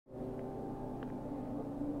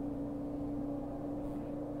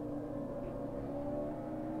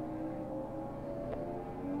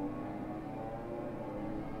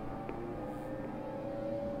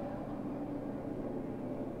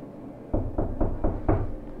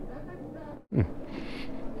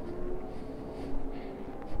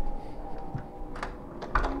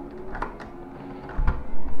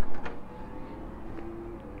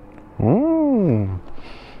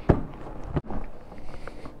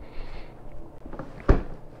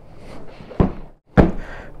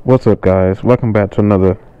What's up, guys? Welcome back to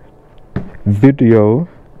another video.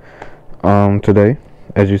 Today,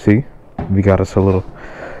 as you see, we got us a little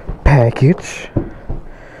package.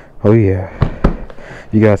 Oh yeah,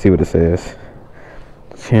 you guys see what it says?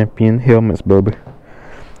 Champion helmets, baby.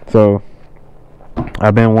 So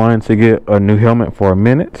I've been wanting to get a new helmet for a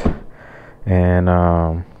minute, and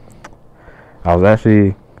I was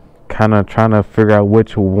actually kind of trying to figure out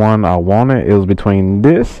which one I wanted. It was between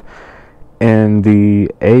this and the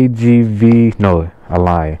AGV. No, I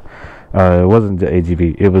lied. It wasn't the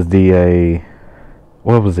AGV. It was the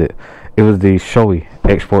what was it? It was the Shoei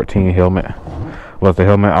X-14 helmet. Was the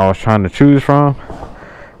helmet I was trying to choose from,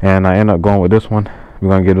 and I ended up going with this one. We're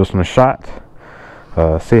gonna give this one a shot.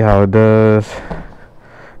 See how it does.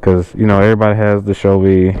 Cause you know everybody has the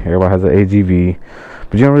Shoei, everybody has the AGV,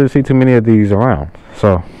 but you don't really see too many of these around.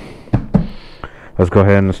 So let's go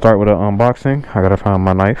ahead and start with an unboxing. I gotta find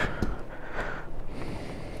my knife.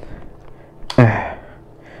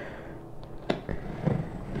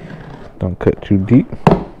 Don't cut too deep.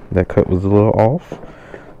 That cut was a little off.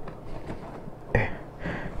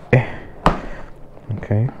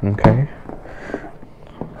 Okay.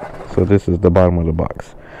 So this is the bottom of the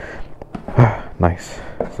box. Nice.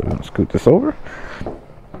 So we're gonna scoot this over.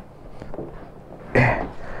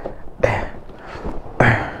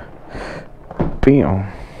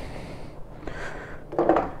 Bam.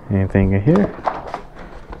 Anything in here?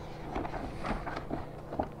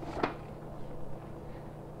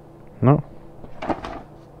 No.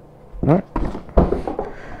 Alright.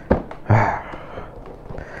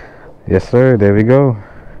 Yes, sir. There we go.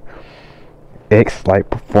 X-Lite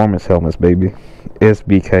performance helmets, baby.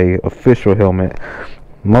 SBK official helmet.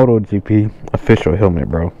 MotoGP official helmet,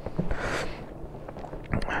 bro.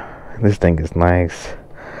 This thing is nice.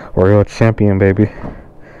 Royal champion, baby.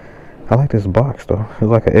 I like this box though. It's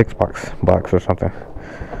like an Xbox box or something.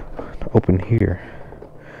 Open here.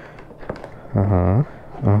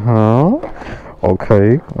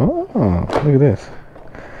 Okay. Oh, look at this.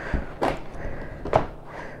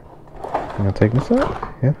 I'm gonna take this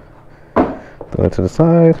out. Yeah. Throw it to the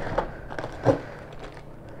side.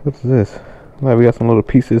 What's this? Like we got some little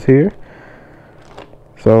pieces here.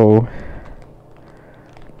 So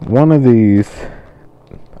one of these,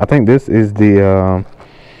 I think this is the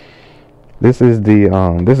this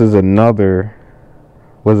is another,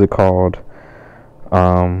 what's it called?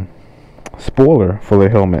 Spoiler for the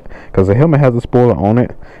helmet, because the helmet has a spoiler on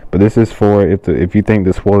it, but this is for if you think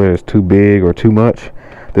the spoiler is too big or too much.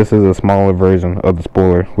 This is a smaller version of the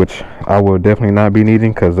spoiler, which I will definitely not be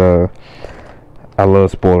needing, because I love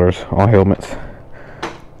spoilers on helmets.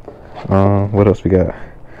 What else we got?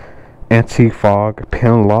 Anti-fog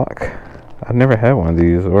pin lock. I've never had one of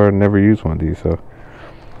these, or never used one of these, so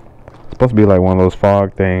it's supposed to be like one of those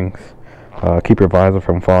fog things. Keep your visor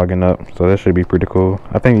from fogging up, so that should be pretty cool.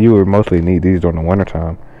 I think you would mostly need these during the winter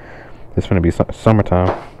time. It's gonna be summertime.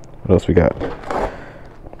 What else we got?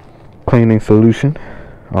 Cleaning solution,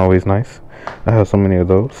 always nice. I have so many of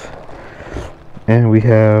those. And we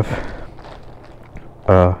have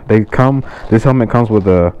this helmet comes with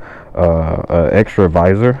a extra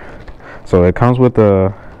visor. So it comes with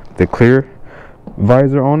the clear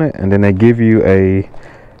visor on it, and then they give you a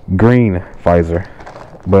green visor,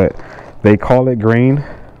 but they call it green,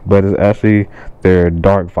 but it's actually their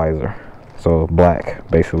dark visor, so black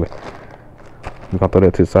basically. I'm gonna throw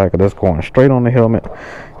that to the side because that's going straight on the helmet.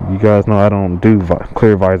 You guys know I don't do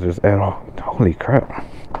clear visors at all. Holy crap,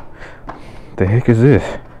 the heck is this?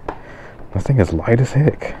 This thing is light as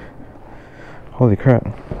heck. Holy crap.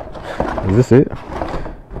 Is this it?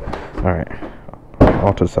 Alright,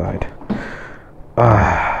 off to the side.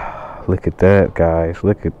 Look at that, guys.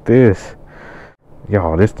 Look at this.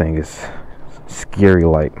 Y'all, this thing is scary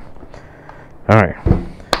light. Alright,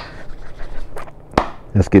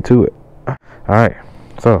 let's get to it. Alright,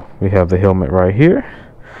 so we have the helmet right here.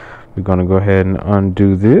 We're gonna go ahead and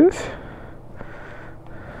undo this.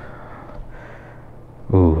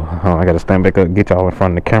 Ooh, I gotta stand back up and get y'all in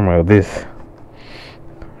front of the camera of this.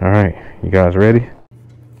 Alright, you guys ready?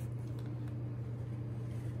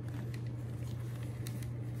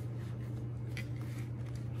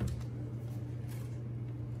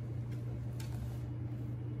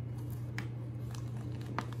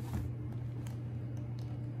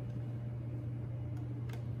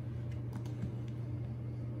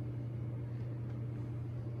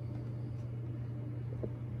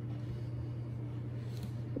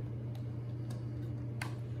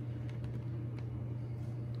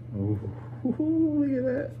 Ooh, look at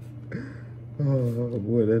that. Oh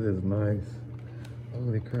boy, that is nice.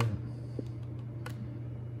 Holy crap.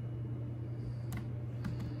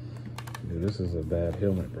 Dude, this is a bad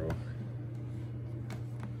helmet, bro.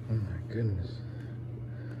 Oh my goodness.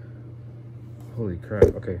 Holy crap.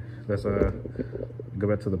 Okay, let's go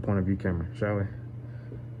back to the point of view camera, shall we?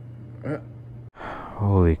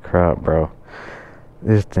 Holy crap, bro.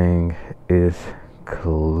 This thing is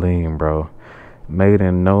clean, bro. Made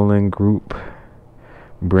in Nolan Group,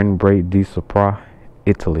 Brindbrake di Sopra,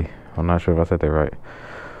 Italy. I'm not sure if I said that right.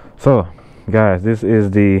 So, guys, this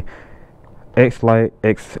is the X-Lite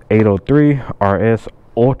X-803 RS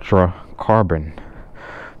Ultra Carbon.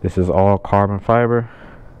 This is all carbon fiber.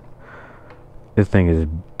 This thing is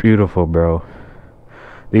beautiful, bro.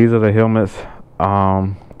 These are the helmets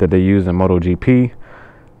that they use in MotoGP.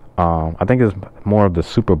 I think it's more of the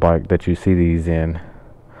Superbike that you see these in,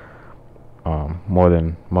 more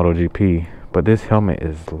than MotoGP. But this helmet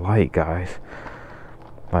is light, guys.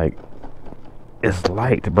 Like, it's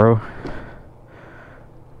light, bro.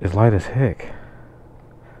 It's light as heck.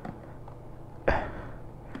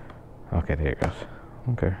 Okay, there it goes.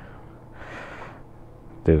 Okay.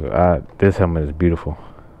 Dude, this helmet is beautiful.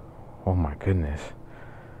 Oh my goodness.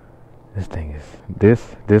 This thing is,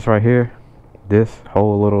 this right here, this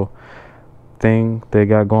whole little thing they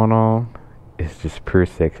got going on is just pure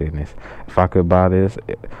sexiness. If I could buy this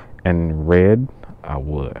in red, I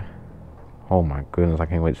would. Oh my goodness, I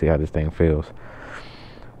can't wait to see how this thing feels.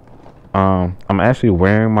 I'm actually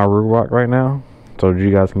wearing my Ruroc right now, so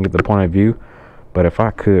you guys can get the point of view. But if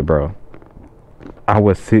I could, bro, I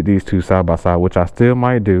would sit these two side by side, which I still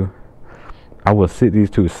might do. I would sit these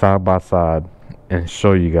two side by side and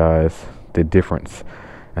show you guys the difference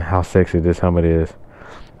and how sexy this helmet is.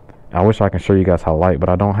 I wish I can show you guys how light, but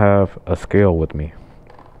I don't have a scale with me.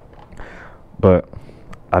 But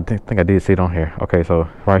I think I did see it on here. Okay, so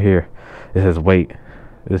right here it says weight.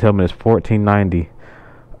 This helmet is 1490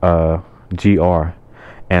 GR,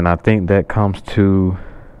 and I think that comes to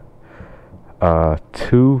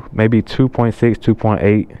maybe 2.6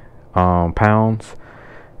 2.8 pounds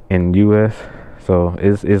in US. So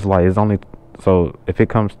it's like, it's only, so if it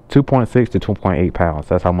comes 2.6 to 2.8 pounds,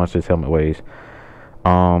 that's how much this helmet weighs.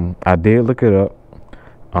 I did look it up.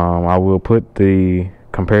 I will put the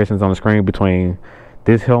comparisons on the screen between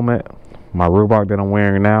this helmet, my Ruroc that I'm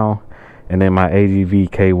wearing now, and then my AGV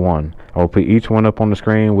K1. I will put each one up on the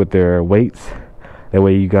screen with their weights. That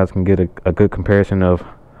way you guys can get a good comparison of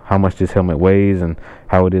how much this helmet weighs and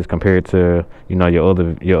how it is compared to, you know,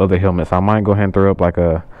 your other helmets. I might go ahead and throw up like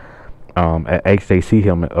a HJC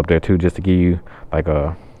helmet up there too, just to give you like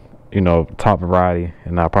a, you know, top variety,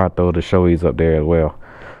 and I'll probably throw the Shoeies up there as well.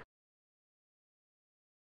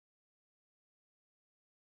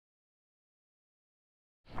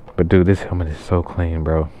 But dude, this helmet is so clean,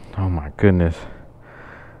 bro. Oh my goodness.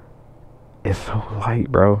 It's so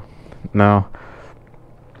light, bro. Now,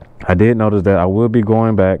 I did notice that I will be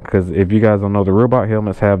going back, because if you guys don't know, the Ruroc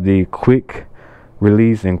helmets have the quick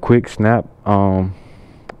release and quick snap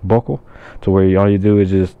buckle, to where all you do is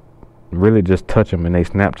just really just touch them and they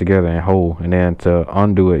snap together and hold, and then to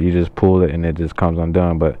undo it you just pull it and it just comes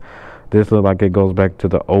undone. But this looks like it goes back to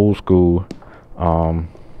the old school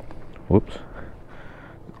whoops,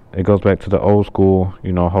 it goes back to the old school,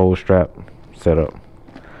 you know, whole strap setup.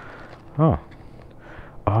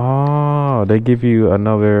 Oh, they give you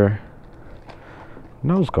another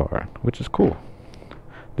nose guard, which is cool.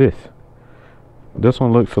 This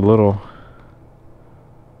one looks a little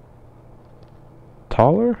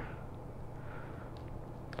taller.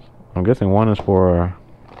 I'm guessing one is for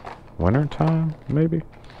winter time, maybe.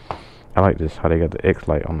 I like this, how they got the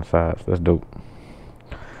X-Lite on the sides. That's dope.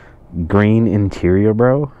 Green interior,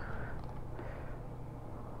 bro.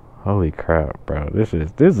 Holy crap, bro. This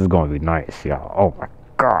is gonna be nice, y'all. Oh my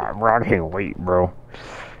god, bro, I can't wait, bro.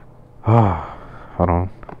 Ah, hold on.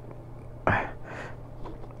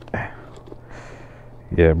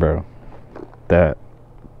 Yeah, bro.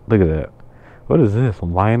 Look at that. What is this?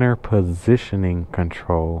 Liner positioning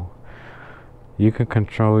control. You can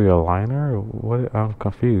control your liner? What? I'm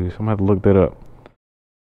confused. I'm gonna have to look that up.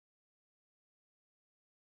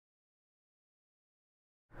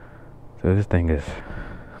 So this thing is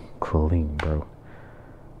clean, bro.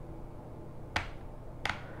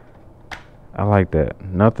 I like that.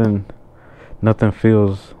 Nothing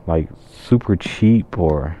feels like super cheap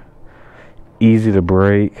or easy to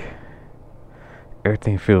break.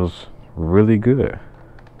 Everything feels really good.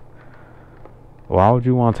 Why would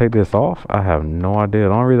you want to take this off? I have no idea.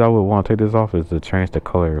 The only reason I would want to take this off is to change the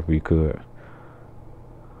color if we could.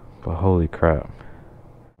 But holy crap.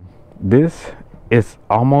 This is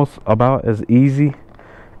almost about as easy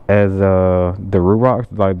as the Ruroc.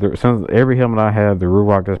 Like, since every helmet I have, the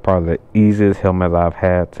Ruroc is probably the easiest helmet I've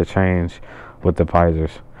had to change with the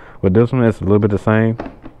visors. With this one, it's a little bit the same.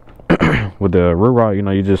 With the rear rod, you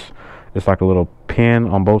know, it's like a little pin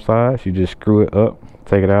on both sides. You just screw it up,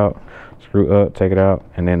 take it out, screw up, take it out,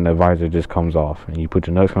 and then the visor just comes off. And you put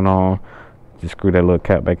your nuts on, just screw that little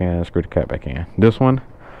cap back in, screw the cap back in. This one,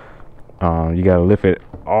 you gotta lift it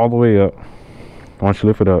all the way up. Once you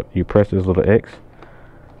lift it up, you press this little X,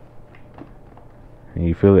 and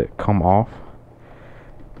you feel it come off.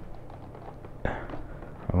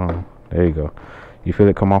 There you go. You feel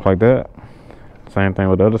it come off like that. Same thing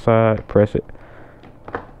with the other side. Press it,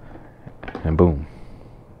 and boom,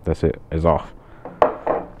 that's it. It's off.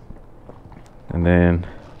 And then,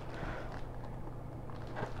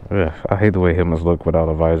 I hate the way helmets look without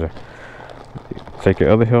a visor. Take your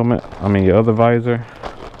other helmet, your other visor.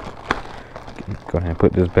 Go ahead and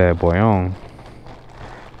put this bad boy on.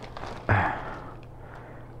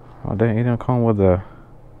 Oh dang, it don't come with a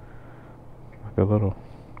little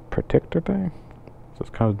protector thing. So it's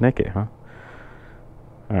kind of naked, huh?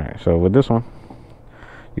 Alright, so with this one,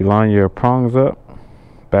 you line your prongs up,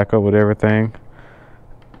 back up with everything.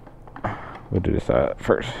 We'll do this side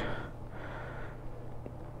first.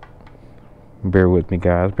 Bear with me,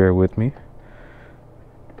 guys, bear with me.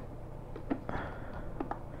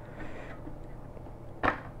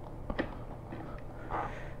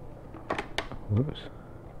 Whoops.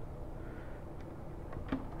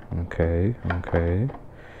 Okay.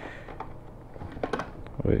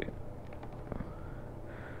 Wait.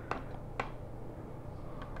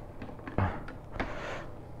 I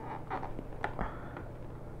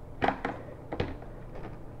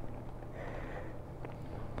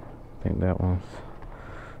think that one's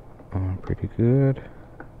pretty good.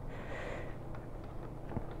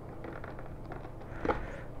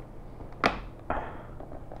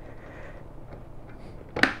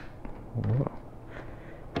 Whoa.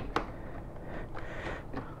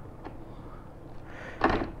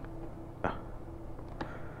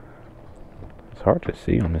 It's hard to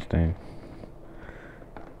see on this thing.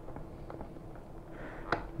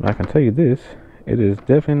 But I can tell you this, it is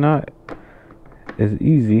definitely not as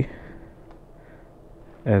easy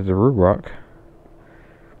as the root rock,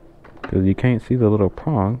 because you can't see the little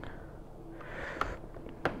prong.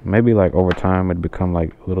 Maybe like over time it'd become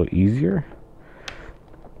like a little easier,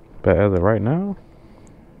 but as of right now,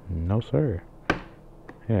 no sir.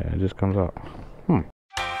 Yeah, it just comes out.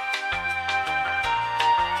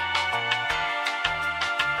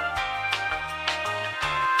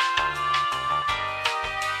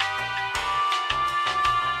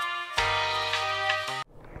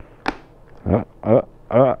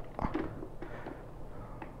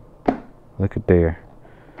 Look at there.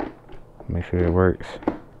 Make sure it works.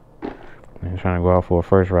 I'm trying to go out for a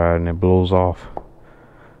first ride and it blows off.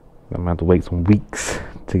 I'm gonna have to wait some weeks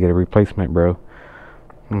to get a replacement, bro.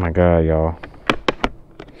 Oh my god, y'all.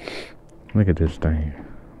 Look at this thing.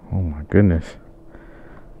 Oh my goodness.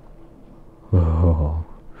 Oh.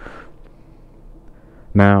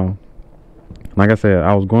 Now, like I said,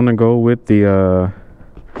 I was gonna go with the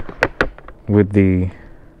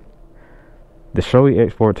Shoei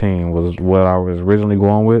X-14 was what I was originally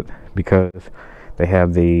going with, because they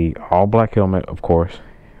have the all black helmet, of course,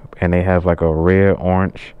 and they have like a red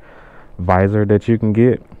orange visor that you can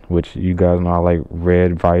get, which you guys know I like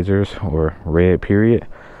red visors, or red period.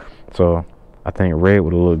 So I think red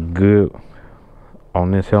would look good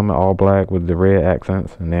on this helmet, all black with the red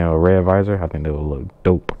accents, and then a red visor. I think that would look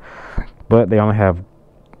dope. But they only have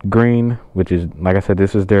green, which is, like I said,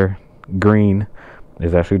 this is their green.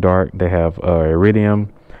 It's actually dark. They have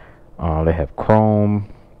iridium, they have chrome,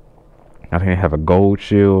 I think they have a gold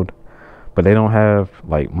shield, but they don't have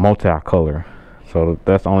like multi-color. So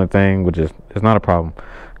that's the only thing, which is, it's not a problem,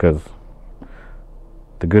 because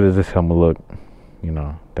the good as this helmet look, you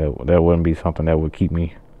know, that wouldn't be something that would keep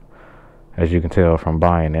me, as you can tell from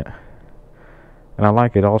buying it. And I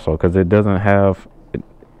like it also because it doesn't have it,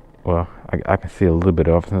 well, I can see a little bit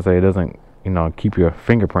of it, since it doesn't, you know, keep your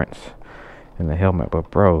fingerprints in the helmet.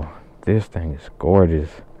 But bro, this thing is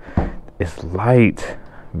gorgeous. It's light,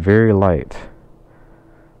 very light.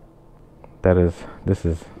 It's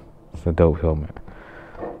a dope helmet.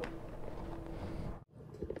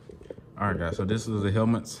 Alright guys, so this is the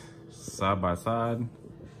helmets side by side.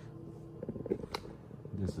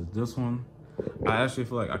 This is this one. I actually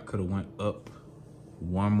feel like I could have went up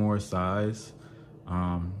one more size.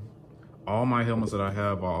 All my helmets that I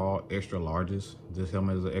have are all extra larges. This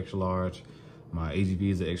helmet is an extra large. My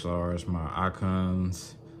AGV is an extra large. My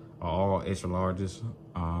Icons are all extra larges.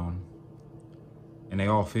 And they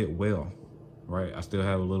all fit well, right? I still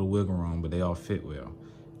have a little wiggle room, but they all fit well.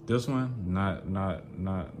 This one, not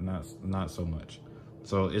so much.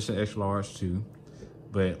 So it's an extra large too.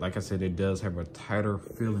 but like I said, it does have a tighter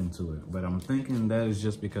feeling to it. But I'm thinking that is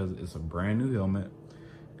just because it's a brand new helmet.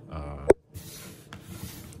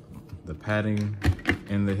 The padding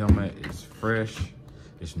in the helmet is fresh,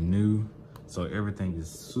 it's new, so everything is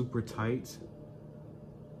super tight.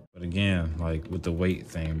 But again, like with the weight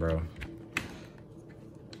thing, bro,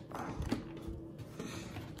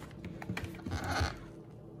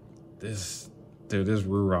 this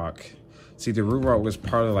Ruroc. See, the Ruroc was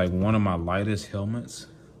probably like one of my lightest helmets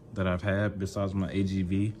that I've had besides my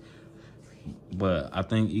AGV. But I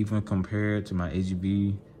think even compared to my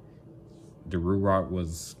AGV, the Ruroc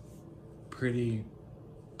was pretty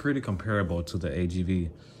comparable to the AGV.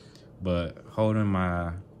 But holding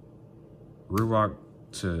my Ruroc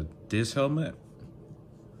to this helmet,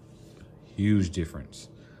 huge difference.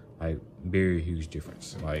 Like very huge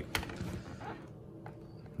difference. Like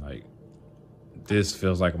this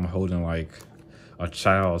feels like I'm holding like a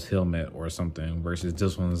child's helmet or something, versus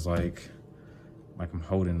this one is like I'm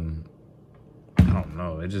holding, I don't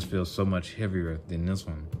know, it just feels so much heavier than this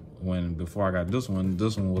one. When before I got this one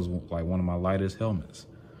was like one of my lightest helmets.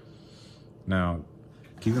 Now,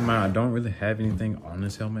 keep in mind, I don't really have anything on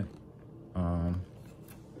this helmet. I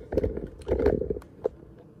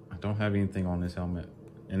don't have anything on this helmet.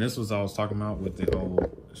 And this was I was talking about with the whole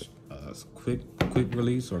quick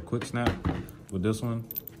release or quick snap. With this one,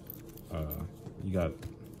 you got,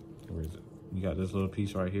 where is it? You got this little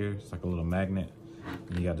piece right here. It's like a little magnet.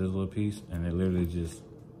 And you got this little piece, and it literally just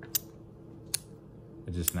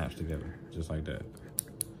snaps together, just like that.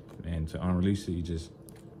 And to unrelease it, you just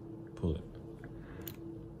pull it.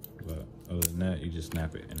 But other than that, you just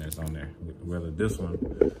snap it, and it's on there. Whether this one,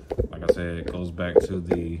 like I said, it goes back to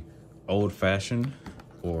the old-fashioned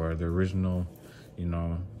or the original, you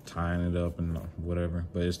know, tying it up and whatever.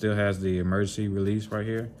 But it still has the emergency release right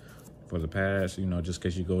here for the pads, you know, just in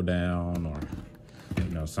case you go down or, you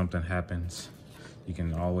know, something happens. You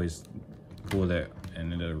can always pull that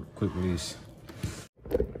and then a quick release.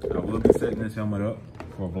 I will be setting this helmet up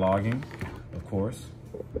for vlogging, of course.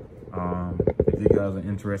 If you guys are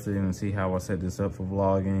interested in see how I set this up for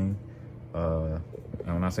vlogging, and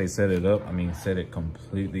when I say set it up, I mean set it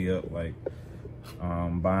completely up, like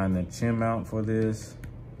buying the chin mount for this,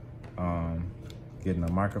 getting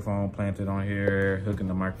the microphone planted on here, hooking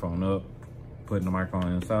the microphone up, putting the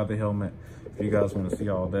microphone inside the helmet. If you guys want to see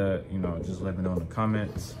all that, you know, just let me know in the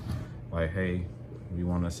comments, like, hey, you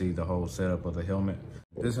want to see the whole setup of the helmet.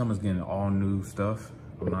 This helmet's getting all new stuff.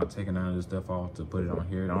 I'm not taking none of this stuff off to put it on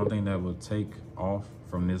here. The only thing that will take off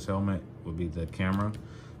from this helmet would be the camera,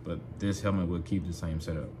 but this helmet will keep the same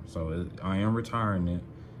setup. So I am retiring it.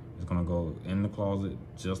 It's gonna go in the closet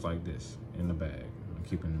just like this, in the bag. I'm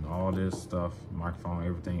keeping all this stuff, microphone,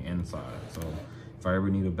 everything inside. So if I ever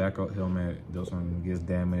need a backup helmet, this one gets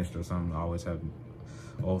damaged or something, I always have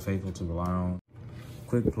Old Faithful to rely on.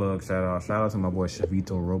 Quick plug, shout out to my boy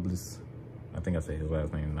Chavito Robles. I think I said his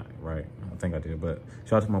last name right. I think I did, but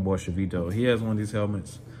shout out to my boy Chavito. He has one of these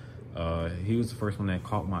helmets. He was the first one that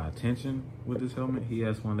caught my attention with this helmet. He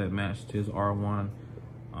has one that matched his R1.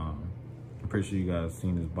 I'm pretty sure you guys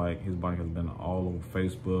seen his bike. His bike has been all over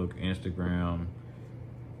Facebook, Instagram,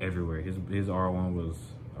 everywhere. His R1 was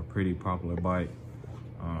a pretty popular bike.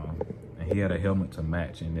 And he had a helmet to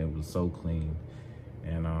match, and it was so clean.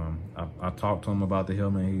 And I talked to him about the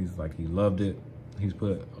helmet. He's like, he loved it. He's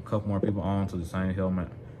put a couple more people on to the same helmet.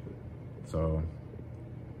 So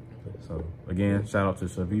again, shout out to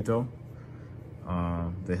Chavito.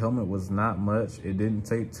 The helmet was not much. It didn't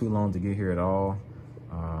take too long to get here at all.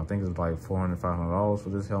 I think it was like $400, $500 for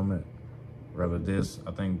this helmet. Rather this,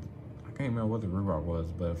 I can't remember what the Ruroc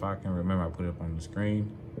was, but if I can remember, I put it up on the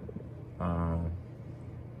screen.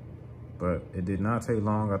 But it did not take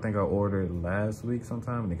long. I think I ordered last week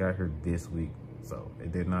sometime, and it got here this week. So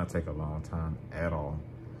it did not take a long time at all.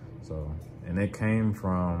 So, and it came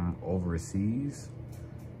from overseas.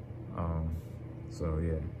 So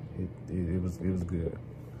yeah, it was good.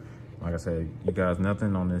 Like I said, you guys,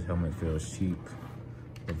 nothing on this helmet feels cheap.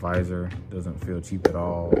 The visor doesn't feel cheap at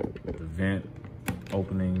all. The vent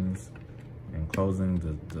openings and closing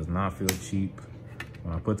does not feel cheap.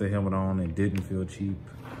 When I put the helmet on, it didn't feel cheap.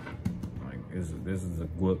 Like this is a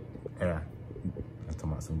good, I'm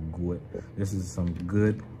talking about some good. This is some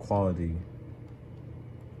good quality,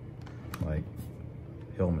 like,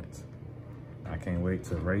 helmets. I can't wait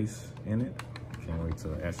to race in it. Can't wait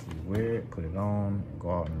to actually wear it, put it on,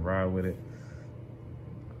 go out and ride with it.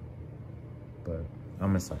 But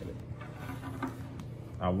I'm excited.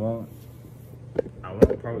 I won't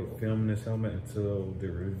probably film this helmet until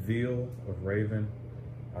the reveal of Raven.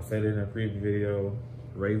 I said it in a previous video.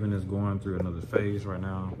 Raven is going through another phase right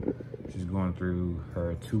now. She's going through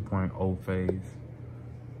her 2.0 phase.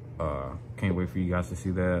 Can't wait for you guys to see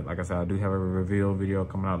that. Like I said, I do have a reveal video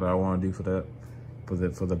coming out that I want to do for that,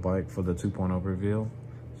 for the bike, for the 2.0 reveal.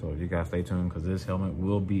 So you guys stay tuned, because this helmet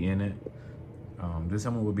will be in it. This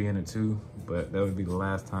helmet will be in it too, but that would be the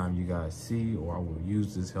last time you guys see or I will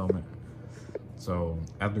use this helmet. So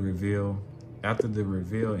after the reveal,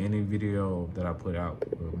 any video that I put out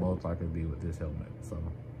will most likely be with this helmet. So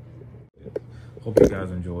hope you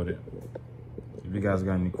guys enjoyed it. If you guys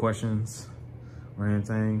got any questions or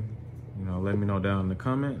anything, you know, let me know down in the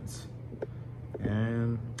comments,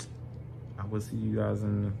 and I will see you guys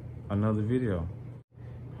in another video.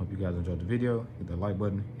 Hope you guys enjoyed the video. Hit the like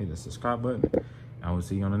button, hit the subscribe button, and I will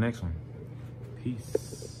see you on the next one.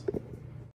 Peace.